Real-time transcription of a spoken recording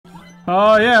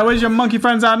Oh yeah, where's your monkey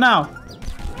friends at now?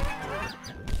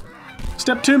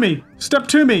 Step to me! Step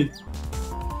to me!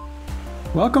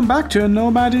 Welcome back to a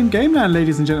Nomad in Gameland,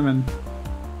 ladies and gentlemen.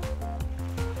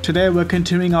 Today we're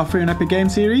continuing our Free and Epic Game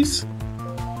series.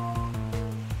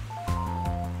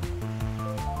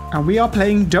 And we are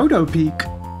playing Dodo Peak.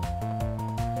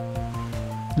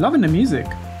 Loving the music.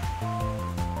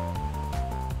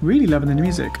 Really loving the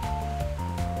music.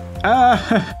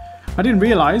 I didn't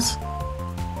realize.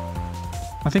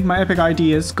 I think my Epic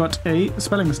ID has got a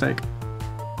spelling mistake.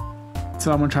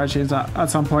 So I'm going to try to change that at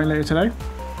some point later today.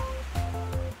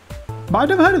 But I've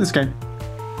never heard of this game.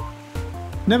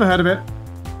 Never heard of it.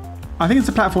 I think it's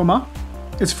a platformer.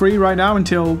 It's free right now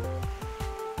until,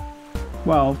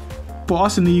 well, for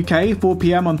us in the UK, 4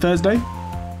 PM on Thursday.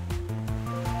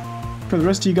 For the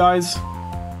rest of you guys,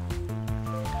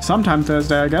 sometime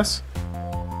Thursday, I guess.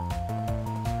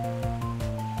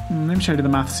 Let me show you the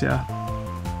maths here.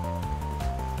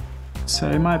 So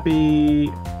it might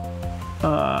be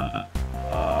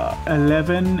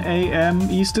 11 AM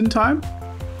Eastern time.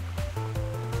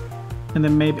 And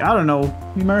then maybe, I don't know,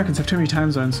 the Americans have too many time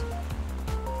zones.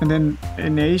 And then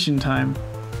in Asian time,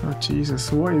 oh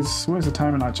Jesus, what is the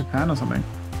time in like Japan or something?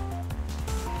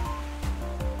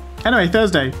 Anyway,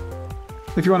 Thursday,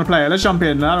 if you want to play it, let's jump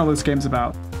in. I don't know what this game's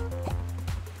about.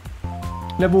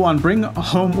 Level 1, bring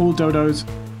home all dodos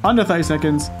under 30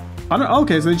 seconds.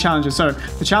 Okay, so the challenges. So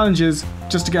the challenge is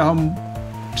just to get home,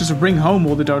 just to bring home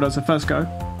all the dodos at first go.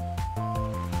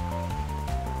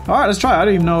 Alright, let's try. I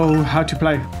don't even know how to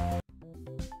play.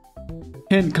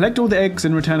 Hint, collect all the eggs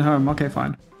and return home. Okay,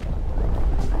 fine.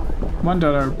 1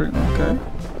 dodo, okay.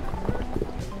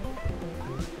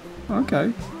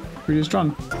 Okay, we just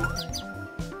run.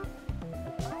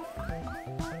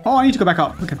 Oh, I need to go back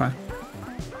up. Okay, fine.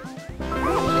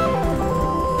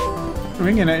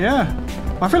 Ringing it, yeah.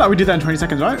 I feel like we did that in 20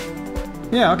 seconds, right?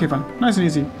 Yeah, okay, fine. Nice and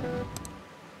easy.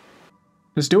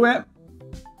 Let's do it.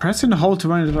 Press and hold to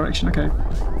run in the direction. Okay.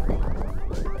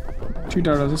 2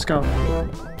 dodos, let's go.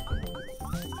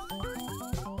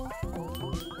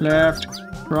 Left,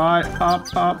 right, up,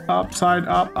 side,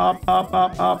 up.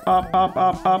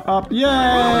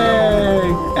 Yay!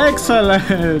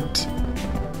 Excellent!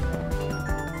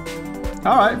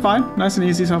 Alright, fine. Nice and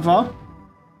easy so far.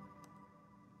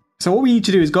 So what we need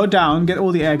to do is go down, get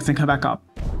all the eggs, and come back up.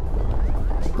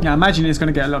 Yeah, I imagine it's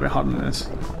going to get a little bit harder than this.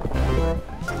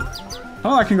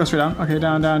 Oh, I can go straight down. Okay,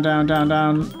 down.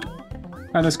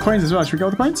 And there's coins as well. Should we go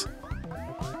with the coins?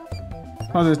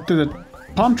 Oh, there's a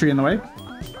palm tree in the way.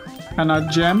 And a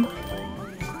gem.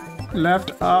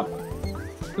 Left, up.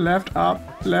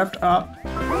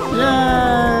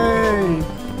 Yay!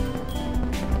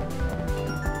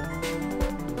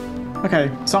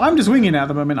 Okay, so I'm just winging it at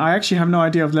the moment. I actually have no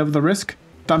idea of the level of the risk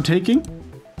that I'm taking.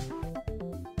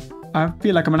 I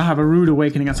feel like I'm gonna have a rude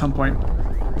awakening at some point.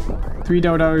 3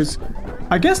 dodos.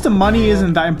 I guess the money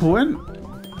isn't that important.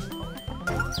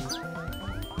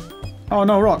 Oh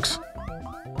no, rocks.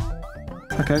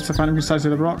 Okay, so finally we slice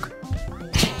of the rock.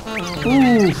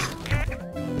 Oof.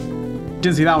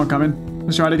 Didn't see that one coming.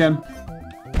 Let's try it again.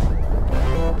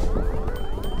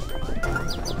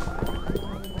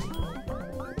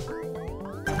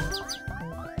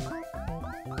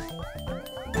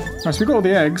 Alright, so we got all the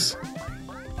eggs.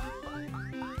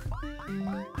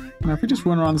 Now if we just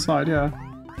run around the side, yeah.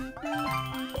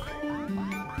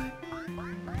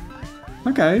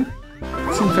 Okay.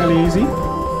 Seems fairly easy.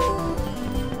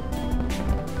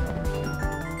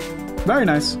 Very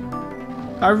nice.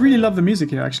 I really love the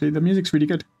music here, actually. The music's really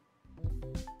good.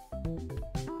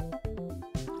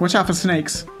 Watch out for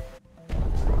snakes.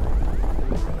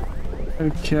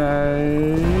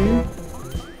 Okay.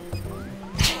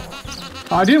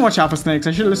 Oh, I didn't watch out for snakes.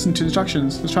 I should have listened to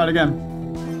instructions. Let's try it again.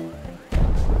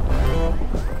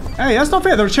 Hey, that's not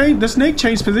fair. The snake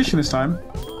changed position this time.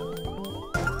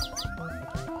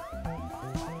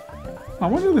 I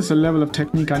wonder if there's a level of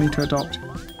technique I need to adopt.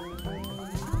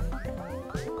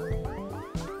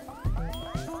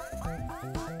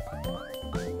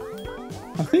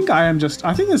 I think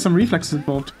there's some reflexes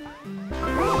involved.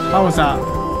 How was that?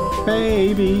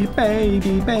 Baby,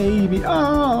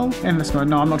 oh! Endless mode.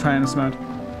 No, I'm not trying endless mode.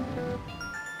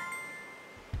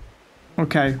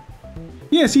 Okay.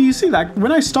 Yeah, so you see that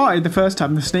when I started the first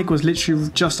time, the snake was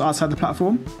literally just outside the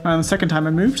platform. And the second time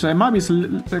I moved, so it might be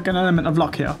like an element of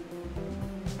luck here.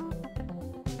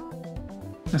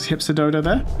 Let's hipster dodo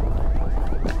there.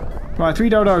 Right, 3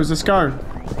 dodos, let's go.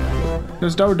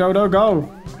 Let's dodo, go.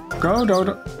 Go,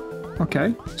 dodo.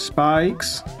 Okay,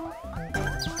 spikes.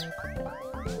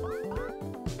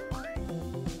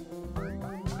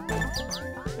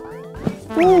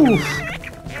 Oof.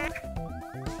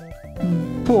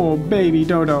 Poor baby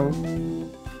Dodo.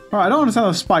 Alright, I don't understand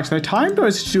those spikes. Are they timed or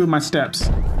is it to do with my steps?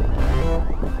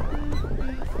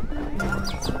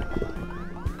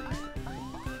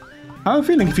 I have a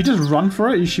feeling if you just run for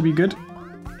it, you should be good.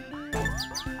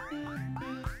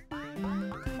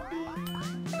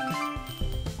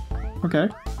 Okay.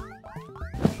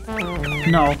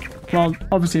 No. Well,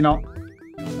 obviously not.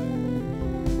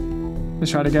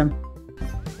 Let's try it again.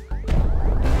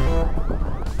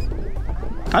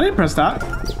 I didn't press that.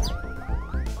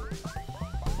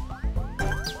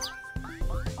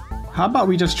 How about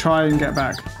we just try and get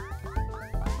back?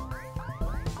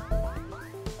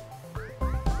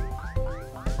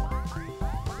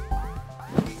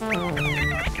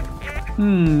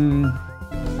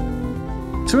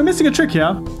 So we're missing a trick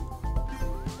here.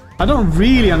 I don't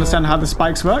really understand how the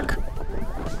spikes work.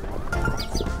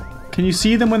 Can you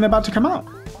see them when they're about to come out?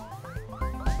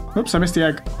 Oops, I missed the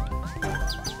egg.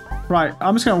 Right,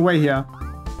 I'm just gonna wait here.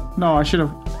 No, I should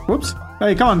have. Whoops.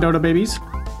 Hey, come on, Dodo babies.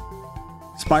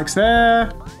 Spikes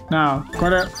there. Now,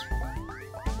 got it.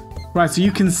 Right, so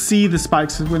you can see the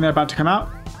spikes when they're about to come out.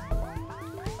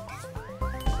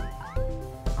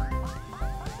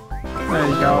 There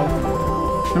you go.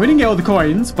 Now, we didn't get all the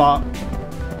coins, but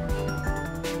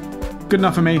good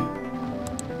enough for me.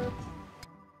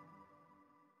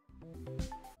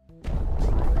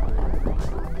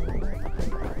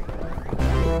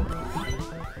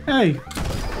 Hey.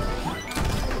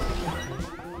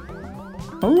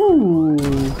 Oh,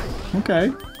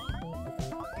 okay.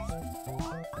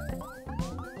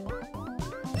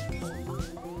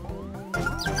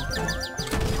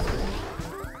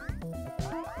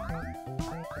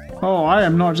 Oh, I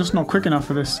am just not quick enough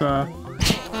for this.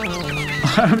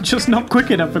 I'm just not quick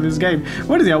enough for this game.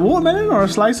 What is it, a watermelon or a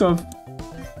slice of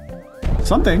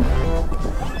something?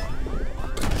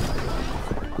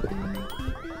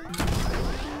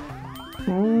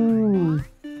 Ooh.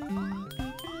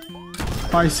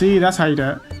 I see, that's how you do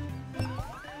it.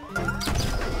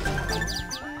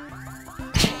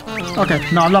 Okay,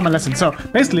 no, I've learned my lesson. So,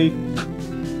 basically,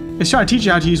 it's trying to teach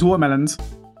you how to use watermelons,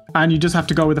 and you just have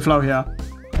to go with the flow here.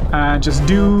 And just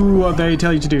do what they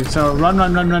tell you to do. So run,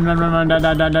 down, left,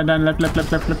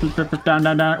 down,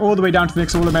 all the way down to the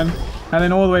next watermelon, and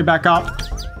then all the way back up,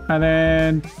 and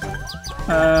then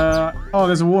oh,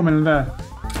 there's a watermelon there.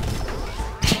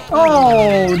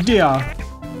 Oh dear.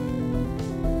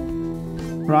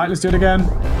 Right, let's do it again.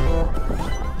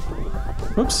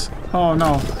 Oops. Oh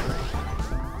no.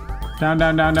 Down,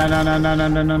 left,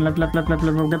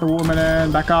 get the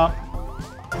watermelon, back up.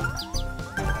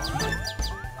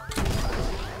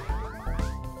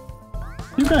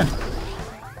 You can.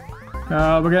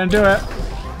 We're gonna do it.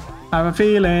 I have a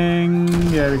feeling.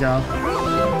 There we go.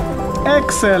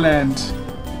 Excellent.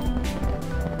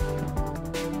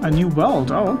 A new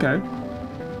world. Oh, okay.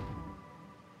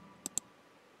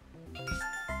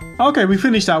 Okay, we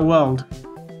finished that world.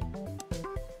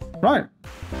 Right.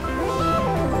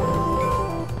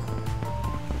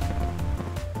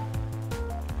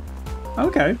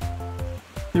 Okay.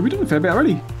 Yeah, we did a fair bit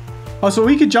already. Oh, so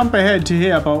we could jump ahead to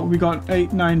here, but we got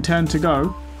 8, 9, 10 to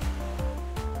go.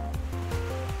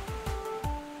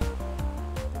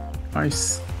 I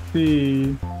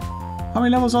see. How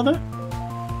many levels are there?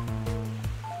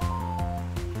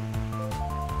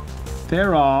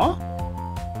 There are...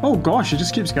 Oh gosh, it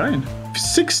just keeps going.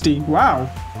 60, wow.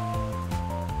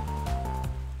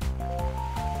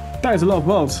 That is a lot of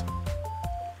worlds.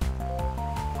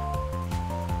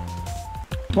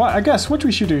 Well, I guess what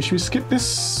we should do, should we skip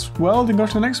this world and go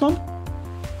to the next one?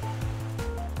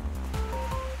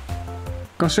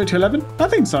 Go straight to 11? I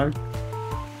think so.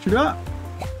 Should we do that?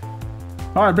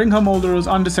 Alright, bring home all dodos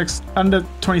under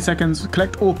 20 seconds,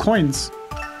 collect all coins.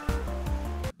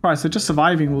 Alright, so just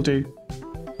surviving will do.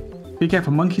 Be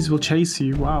careful, monkeys will chase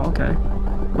you. Wow, okay.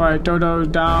 Right, Dodo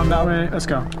down that way. Let's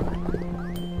go.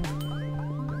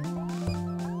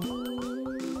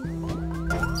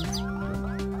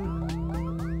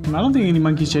 I don't think any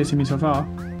monkeys chasing me so far.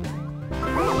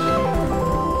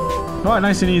 Alright,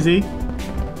 nice and easy.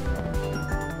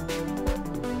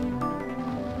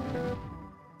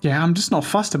 Yeah, I'm just not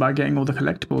fussed about getting all the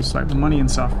collectibles, like the money and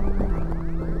stuff.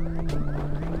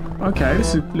 Okay,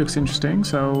 this looks interesting.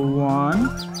 So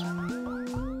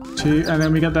 1, 2, and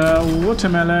then we get the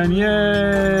watermelon. Yay!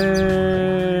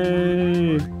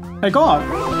 Hey, go up!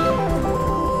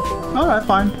 Alright,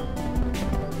 fine.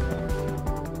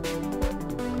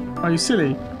 Are you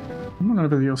silly? I'm not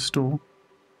over to your store.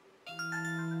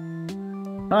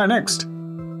 Alright, next.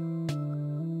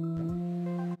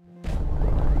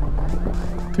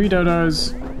 3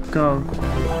 dodos. Go.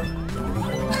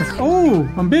 Oh,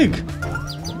 I'm big.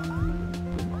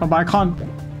 Oh, but I can't.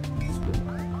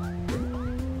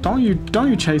 Don't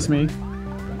you chase me.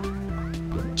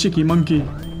 Cheeky monkey.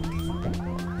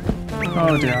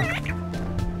 Oh dear.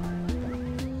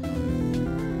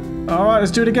 Alright,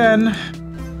 let's do it again.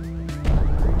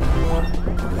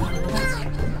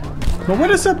 But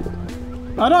what is a...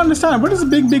 I don't understand. What does a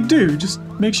big do? Just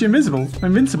makes you invisible.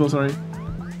 Invincible, sorry.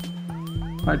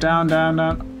 Right, down, down,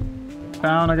 down.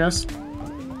 Down, I guess.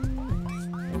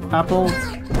 Apple.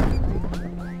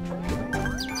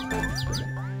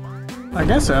 I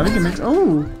guess so. I think it makes...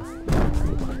 Oh!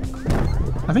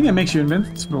 I think it makes you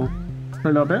invincible for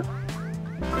a little bit.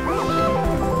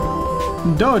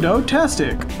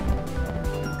 Dodo-tastic.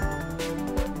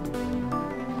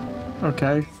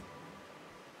 Okay.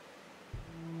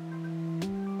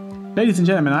 Ladies and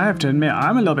gentlemen, I have to admit,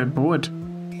 I'm a little bit bored.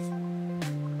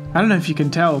 I don't know if you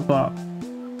can tell, but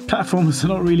platforms are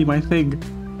not really my thing.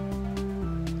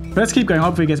 But let's keep going,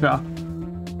 hopefully it gets better.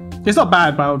 It's not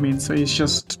bad by all means, so it's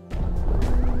just...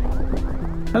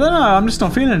 I don't know, I'm just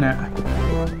not feeling it.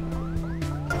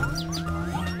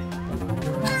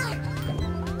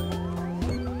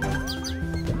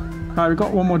 Alright, we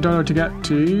got one more dodo to get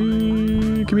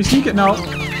to. Can we sneak it? No.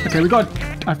 Okay, we got...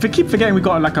 I keep forgetting we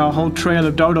got like a whole trail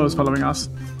of dodos following us.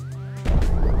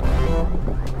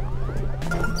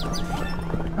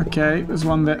 Okay, there's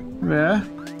one there.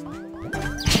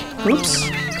 Oops.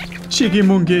 Cheeky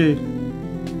monkey.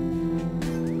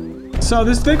 So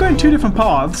they're going two different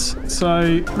paths.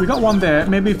 So we got one there.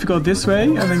 Maybe if we go this way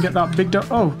and then get that big dodo.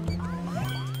 Oh.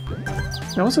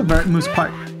 It also moves quite...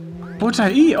 What did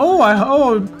I eat?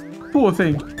 Oh, poor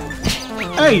thing.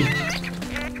 Hey!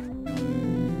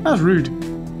 That was rude.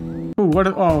 Oh, what?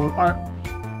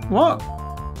 What?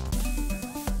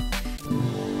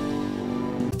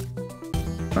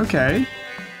 Okay.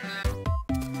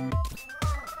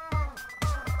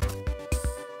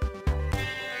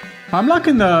 I'm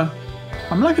liking the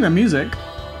music.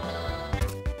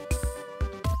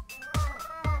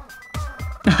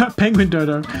 Penguin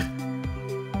dodo.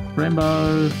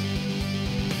 Rainbow.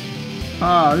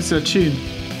 Ah, this is a tune.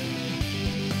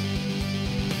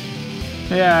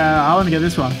 Yeah, I want to get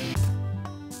this one.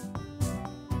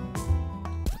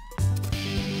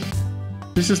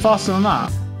 This is faster than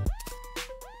that.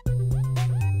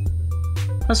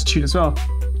 That's a tune as well.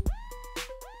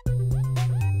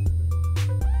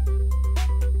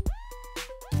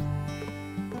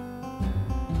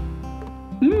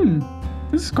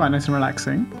 This is quite nice and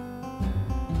relaxing.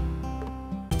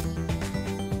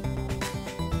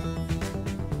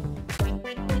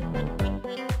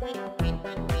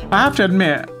 I have to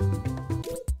admit,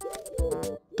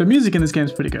 the music in this game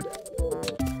is pretty good.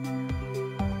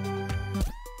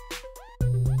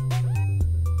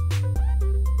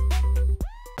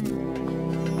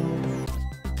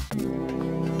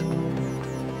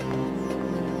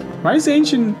 Why is the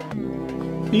ancient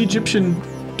Egyptian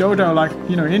dodo like,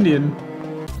 you know, Indian?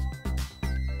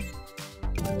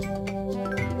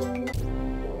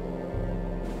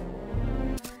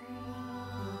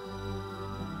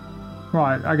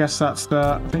 Right, I guess that's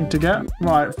the thing to get.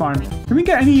 Right, fine. Can we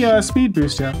get any speed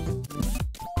boost here?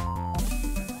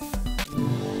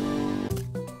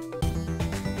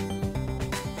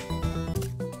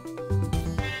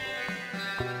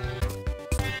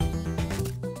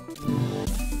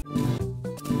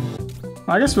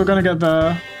 I guess we're gonna get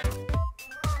the...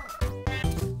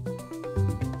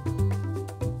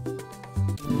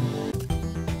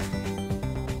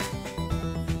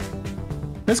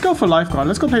 Let's go for lifeguard.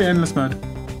 Let's go play endless mode.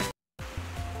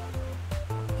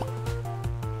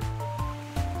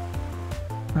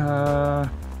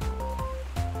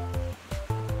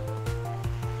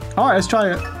 Alright, let's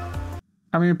try it.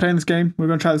 I mean, we're playing this game. We're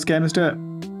gonna try this game. Let's do it.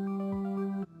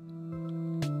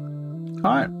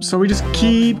 Alright, so we just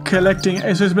keep collecting.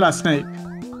 It's supposed to be like snake.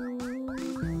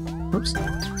 Oops.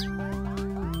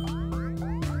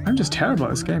 I'm just terrible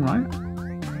at this game, right?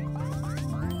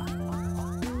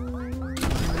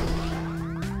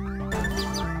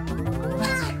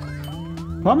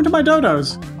 What happened to my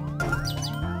dodos?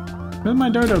 Where's my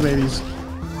dodo babies?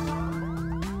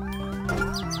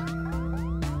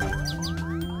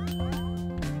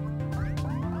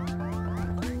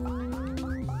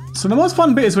 So the most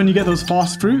fun bit is when you get those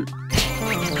fast fruit.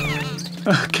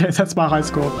 Okay, that's my high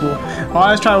score. Cool. Alright,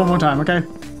 let's try it one more time, okay?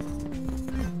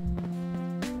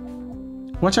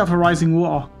 Watch out for rising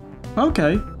water.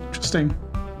 Okay, interesting.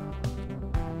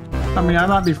 I mean, I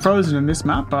might be frozen in this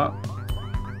map, but...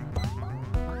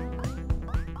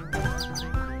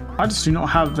 I just do not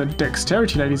have the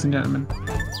dexterity, ladies and gentlemen.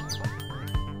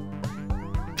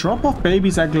 Drop off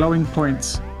babies at glowing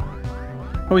points.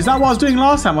 Oh, is that what I was doing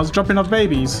last time? I was dropping off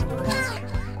babies.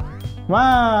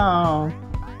 Wow.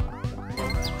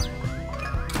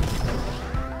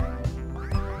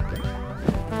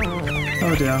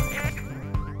 Oh dear.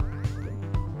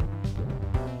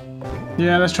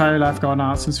 Yeah, let's try lifeguard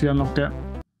now since we unlocked it.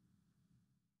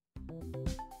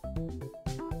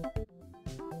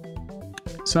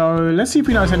 So let's see if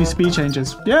we notice any speed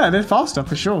changes. Yeah, they're faster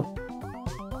for sure.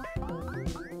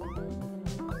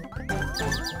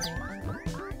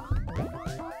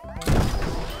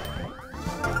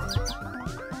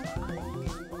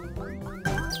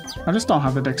 I just don't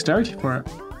have the dexterity for it.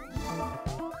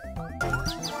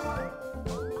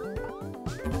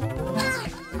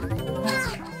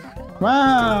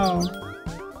 Wow!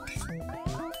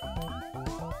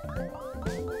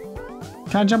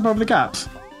 Can I jump over the gaps?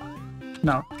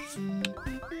 No.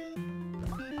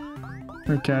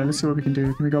 Okay, let's see what we can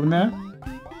do. Can we go in there?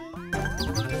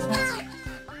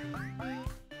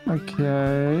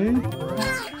 Okay.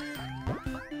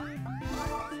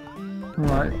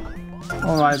 Right.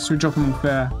 Alright, so we drop him off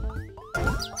there.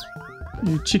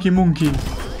 You cheeky monkey.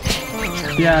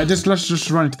 Yeah, let's just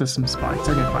run into some spikes.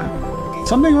 Okay, fine.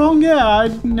 Something wrong? Yeah,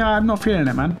 I'm not feeling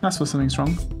it, man. That's what something's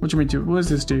wrong. What do you mean to? What does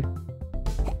this do?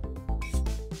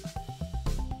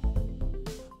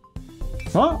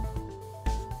 What?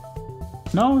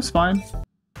 No, it's fine.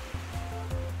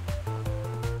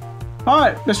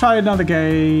 Alright, let's try another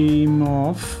game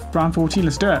of round 14.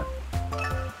 Let's do it.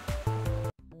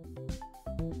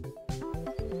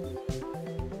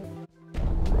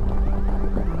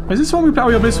 Is this one we play? Oh,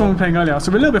 yeah, this one we were playing earlier.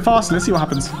 So we're a little bit faster. Let's see what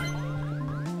happens.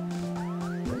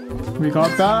 We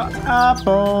got the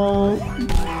apple.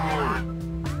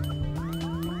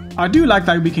 I do like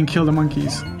that we can kill the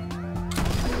monkeys.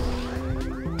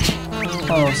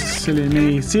 Oh, silly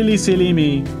me. Silly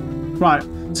me. Right.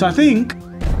 So I think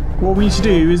what we need to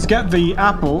do is get the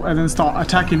apple and then start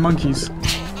attacking monkeys.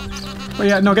 But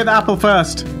yeah, no, get the apple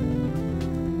first.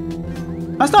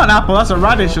 That's not an apple. That's a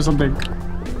radish or something.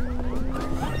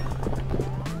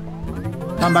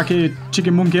 Come back here,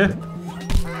 chicken monkey.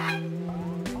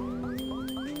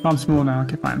 I'm small now.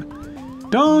 Okay, fine.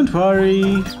 Don't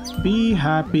worry. Be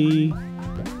happy.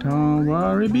 Don't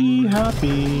worry. Be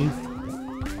happy.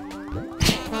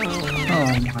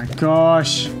 Oh my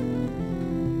gosh.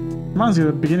 Reminds me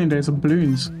of the beginning days of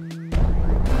balloons.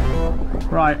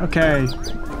 Right, okay.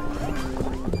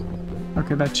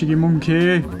 Okay, that chicken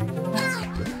monkey.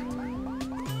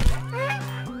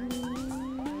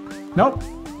 Nope.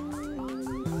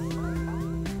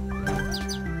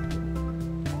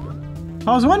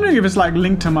 I was wondering if it's like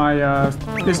linked to my,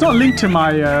 it's not linked to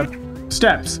my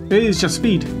steps. It is just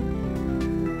speed.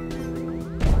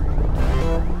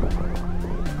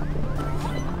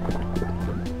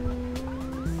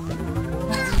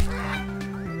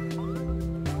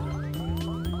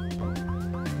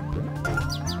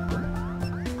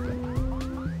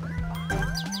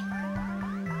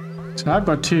 So I've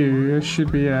got 2. It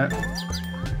should be it.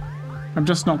 I'm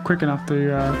just not quick enough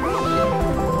to,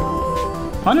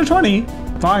 120?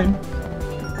 Fine.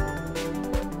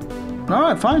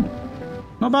 Alright, fine.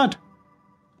 Not bad.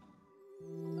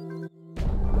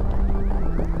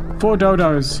 4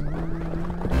 dodos.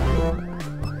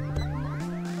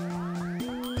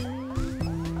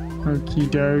 Okie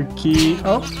dokie.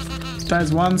 Oh,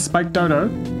 there's 1 spiked dodo.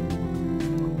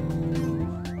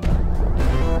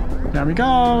 There we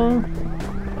go.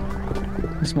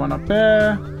 There's 1 up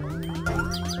there.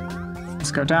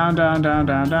 Let's go down, down, down,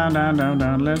 down, down, down, down,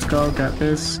 down. Let's go get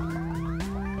this.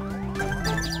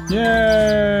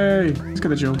 Yay! Let's get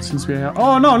the jewel since we're here.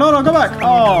 Oh, no, no, no, go back!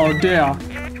 Oh, dear.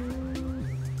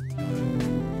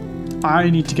 I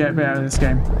need to get better at this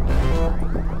game.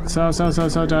 So, down,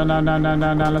 down, down, down,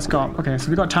 down, down. Let's go. Okay, so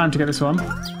we got time to get this one.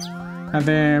 And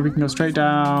then we can go straight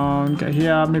down, get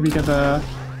here, maybe get the...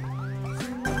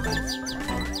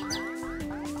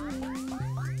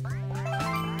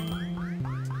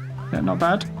 Yeah, not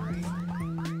bad.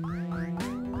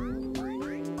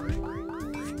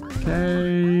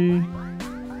 Okay.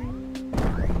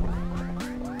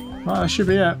 Well, that should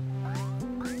be it.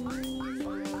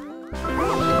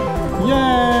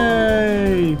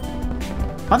 Yay!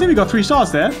 I think we got 3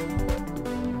 stars there.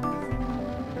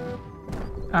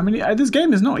 I mean, this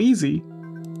game is not easy.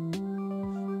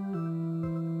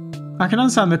 I can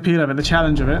understand the appeal of it, the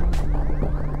challenge of it.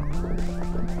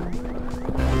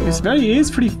 It is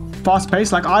pretty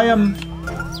fast-paced. Like I'm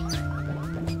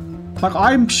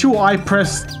sure I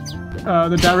pressed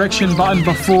the direction button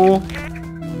before.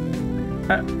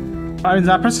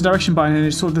 I pressed the direction button and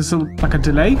it saw there's like a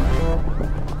delay.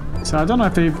 So I don't know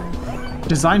if they've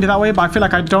designed it that way, but I feel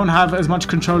like I don't have as much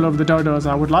control over the dodo as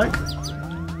I would like.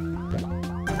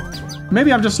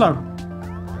 Maybe I'm just slow.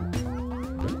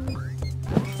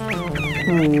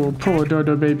 Oh, poor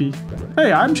Dodo baby.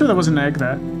 Hey, I'm sure there was an egg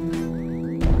there.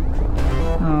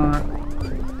 Alright.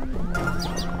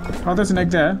 Oh, there's an egg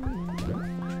there.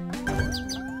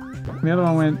 The other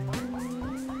one went...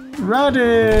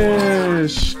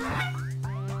 Radish!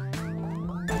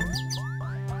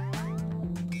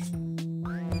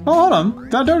 Oh, hold on.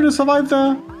 That Dodo survived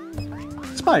the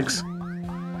spikes.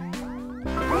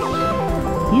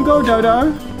 You go,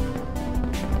 Dodo.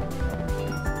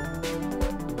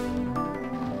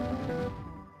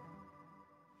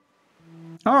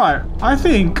 Alright, I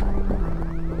think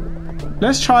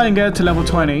let's try and get to level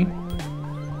 20.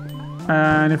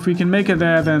 And if we can make it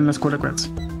there, then let's call it quits.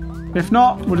 If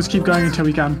not, we'll just keep going until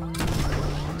we can.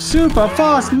 Super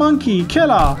fast monkey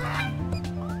killer!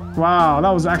 Wow, that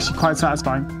was actually quite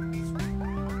satisfying.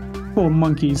 Poor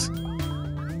monkeys.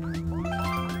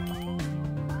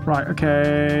 Right,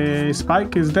 okay.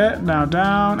 Spike is there. Now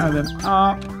down, and then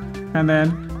up. And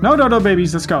then... No Dodo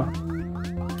babies, let's go.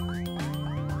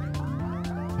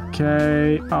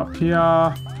 Okay, up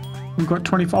here. We've got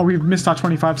 25. Oh, we've missed our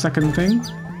 25-second thing.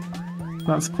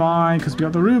 That's fine, because we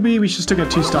got the ruby. We should still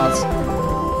get 2 stars.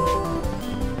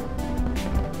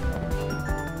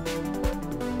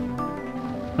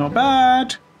 Not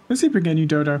bad. Let's see if we get a new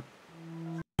Dodo.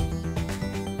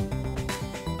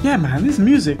 Yeah, man, this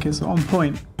music is on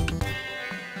point.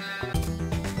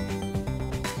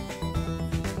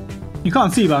 You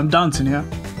can't see, but I'm dancing here.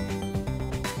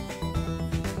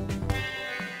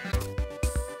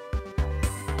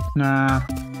 Nah.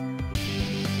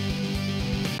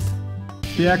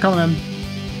 Yeah, come on then.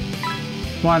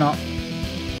 Why not?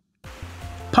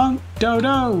 Punk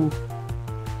Dodo!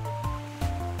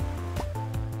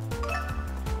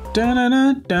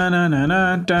 Da-na-na,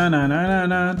 da-na-na-na,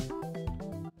 da-na-na-na-na.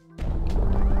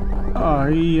 Oh,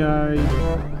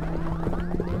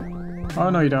 oh,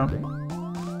 no you don't.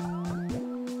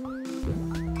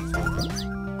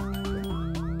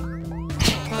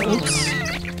 Oops.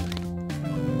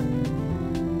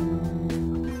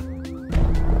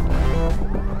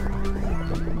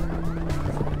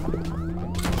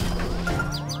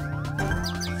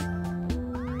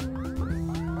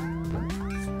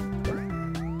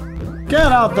 Get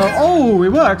out though! Oh, it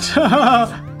worked!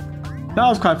 That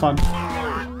was quite fun.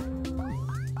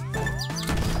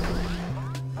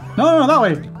 No, that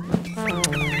way!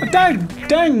 Dang!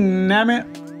 Damn it!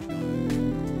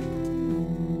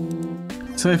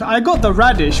 So if I got the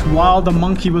radish while the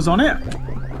monkey was on it,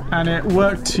 and it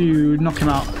worked to knock him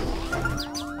out.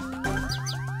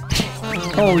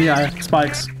 Oh yeah,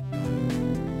 spikes.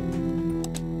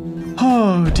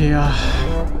 Oh dear.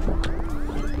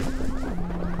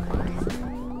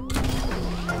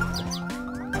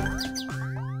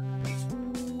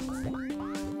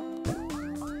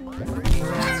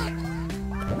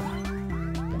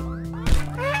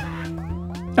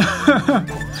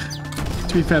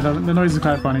 To be fair, the noise is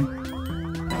quite funny.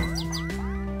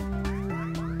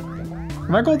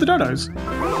 Have I got the dodos?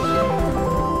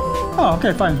 Oh,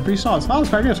 okay, fine. 3 stars. That was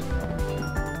quite good.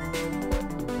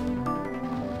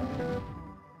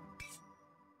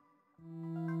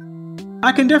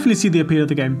 I can definitely see the appeal of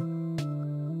the game.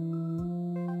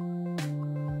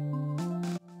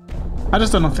 I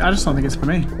just don't think it's for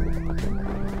me.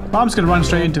 But I'm just gonna run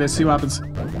straight into this, see what happens.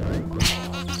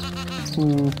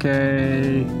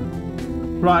 Okay.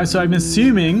 Right, so I'm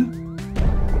assuming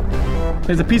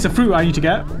there's a piece of fruit I need to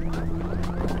get.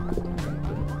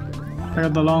 I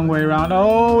got the long way around.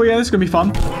 Oh yeah, this is gonna be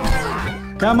fun.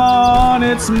 Come on,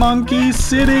 it's Monkey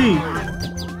City.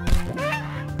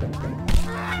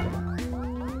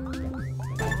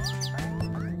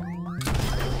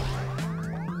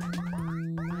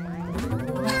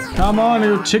 Come on,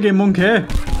 you chicken monkey.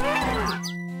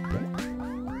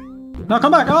 Now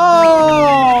come back.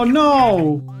 Oh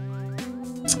no.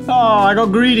 Oh, I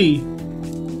got greedy.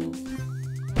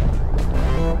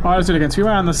 Alright, let's do it again. So we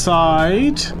went on the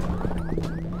side.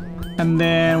 And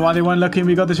then while they weren't looking,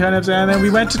 we got the turnips and then we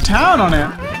went to town on it.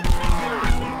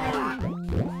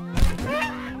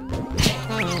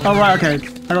 Oh, right, okay.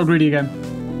 I got greedy again.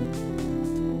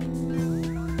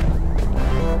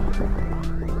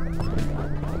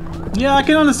 Yeah, I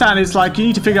can understand. It's like you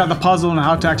need to figure out the puzzle and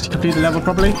how to actually complete the level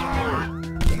properly.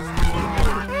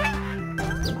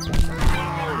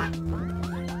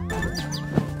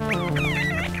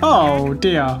 Oh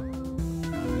dear.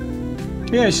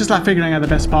 Yeah, it's just like figuring out the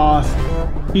best path.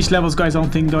 Each level's got its own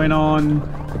thing going on.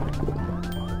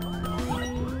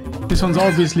 This one's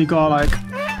obviously got like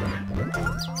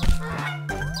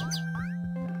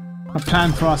a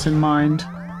plan for us in mind.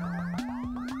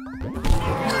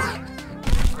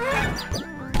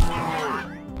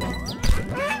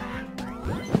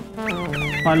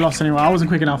 I lost anyway. I wasn't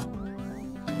quick enough.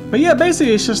 But yeah,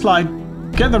 basically it's just like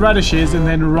get the radishes and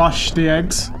then rush the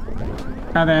eggs.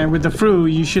 And then with the fruit,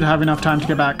 you should have enough time to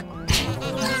get back.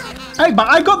 Hey, but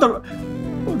I got the...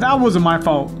 That wasn't my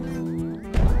fault.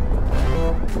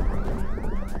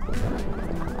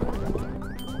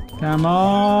 Come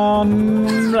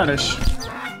on, radish.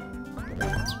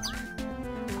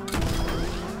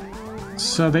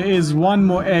 So there is one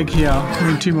more egg here. I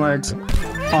mean, 2 more eggs.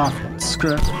 Oh,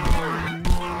 screw it.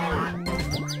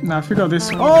 Now if we go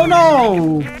this... Oh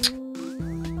no!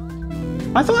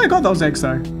 I thought I got those eggs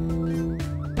though.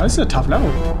 Oh, this is a tough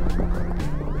level.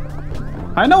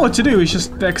 I know what to do, it's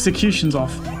just the execution's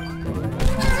off.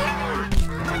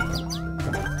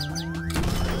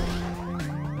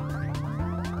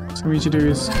 So what we need to do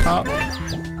is up.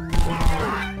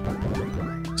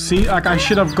 See, like I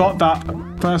should have got that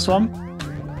first one.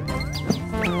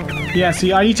 Yeah,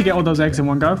 see, I need to get all those eggs in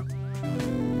one go.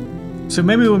 So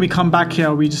maybe when we come back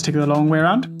here, we just take the long way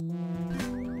around.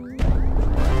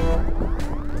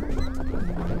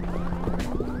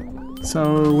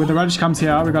 So when the radish comes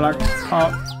here, we go like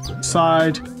up,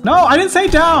 side. No, I didn't say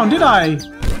down, did I?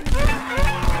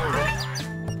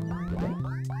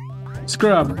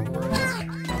 Screw up.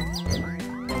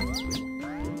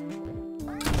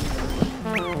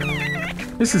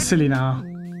 This is silly now.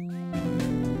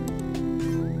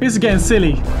 This is getting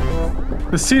silly.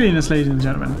 The silliness, ladies and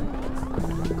gentlemen,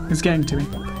 is getting to me.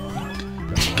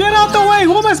 Get out the way!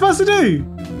 What am I supposed to do?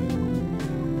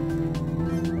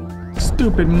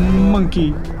 Stupid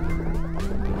monkey.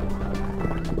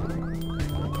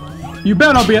 You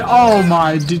better not be an... Oh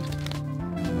my...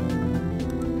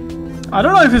 I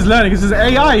don't know if it's learning. This is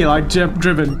AI, like,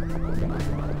 driven.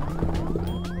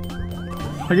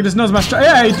 Like, it just knows my...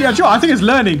 Yeah, sure. I think it's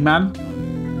learning, man.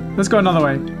 Let's go another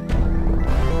way.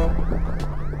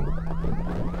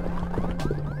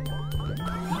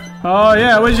 Oh,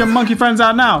 yeah. Where's your monkey friends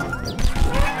at now?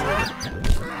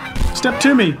 Step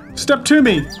to me. Step to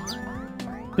me.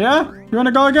 Yeah? You want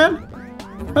to go again?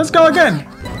 Let's go again.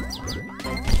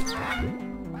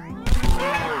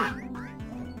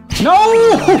 No!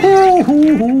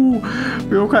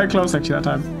 We were quite close actually that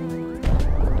time.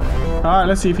 Alright,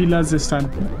 let's see if he learns this time.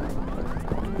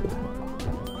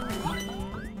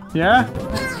 Yeah?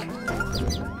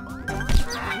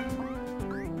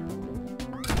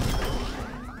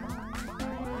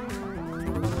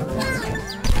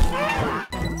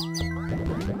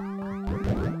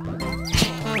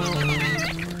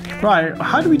 Right,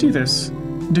 how do we do this?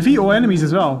 Defeat all enemies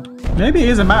as well. Maybe it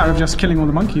is a matter of just killing all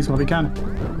the monkeys while we can.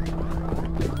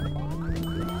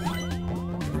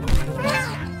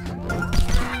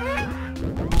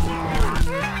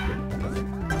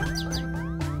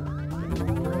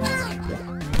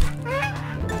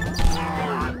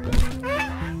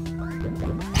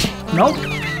 Nope.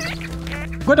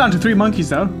 We're down to 3 monkeys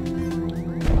though.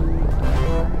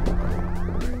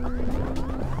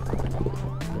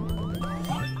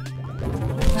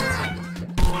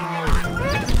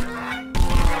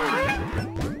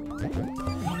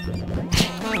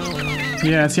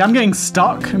 Yeah, see, I'm getting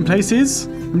stuck in places.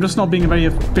 I'm just not being very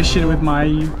efficient with my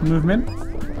movement.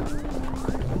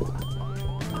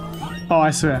 Oh,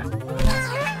 I swear.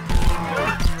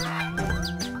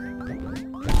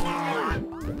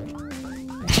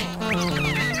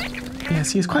 Yeah,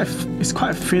 see, it's quite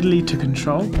fiddly to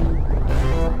control.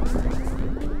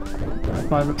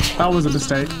 But that was a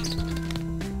mistake.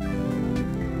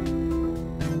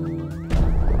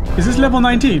 Is this level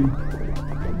 19?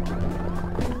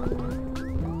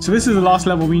 So this is the last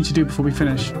level we need to do before we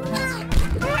finish.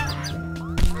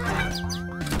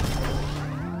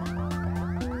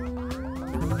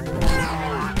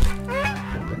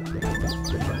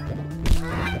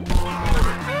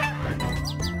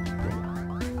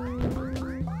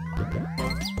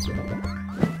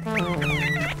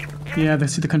 Yeah, they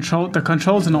see the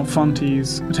controls are not fun to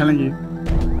use, I'm telling you.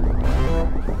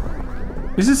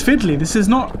 This is fiddly, this is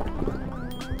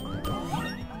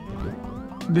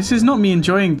not me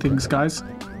enjoying things, guys.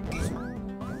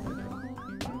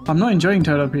 I'm not enjoying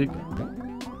Dodo Peak.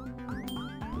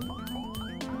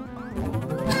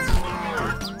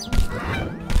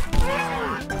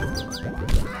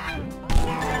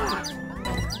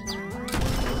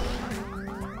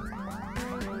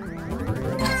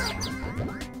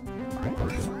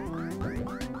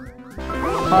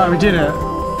 Alright, we did it.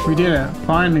 We did it.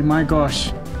 Finally, my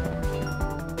gosh.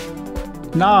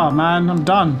 Nah, man, I'm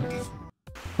done.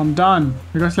 I'm done.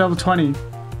 We got to level 20.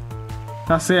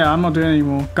 That's it. I'm not doing it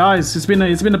anymore. Guys, it's been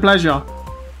a pleasure.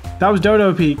 That was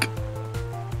Dodo Peak.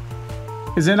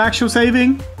 Is it an actual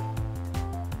saving?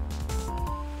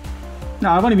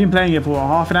 No, I've only been playing it for what,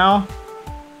 half an hour?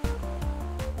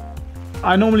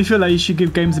 I normally feel like you should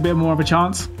give games a bit more of a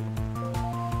chance.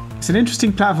 It's an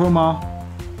interesting platformer.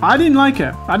 I didn't like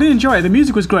it. I didn't enjoy it. The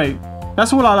music was great.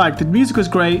 That's all I liked. The music was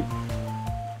great.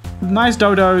 Nice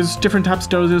dodos, different types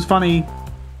of dodos. It was funny.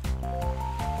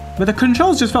 But the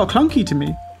controls just felt clunky to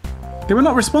me. They were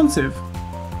not responsive.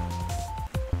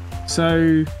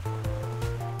 So,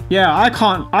 yeah, I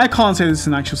can't say this is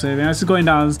an actual saving. This is going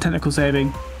down as technical saving,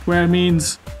 where it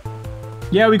means,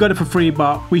 yeah, we got it for free,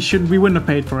 but we wouldn't have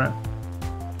paid for it.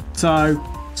 So,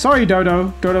 sorry,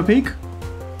 Dodo Peak.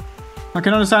 I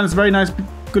can understand it's a very nice,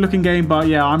 good-looking game, but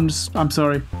yeah, I'm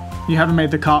sorry, you haven't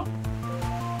made the cut.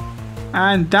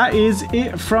 And that is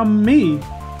it from me.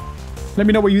 Let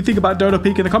me know what you think about Dodo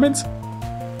Peak in the comments.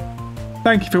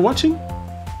 Thank you for watching.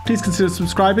 Please consider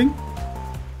subscribing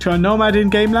to our Nomad in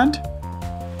Gameland.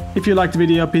 If you liked the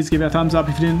video, please give it a thumbs up.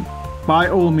 If you didn't, by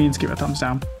all means, give it a thumbs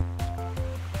down.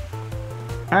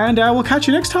 And I will catch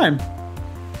you next time.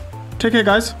 Take care,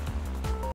 guys.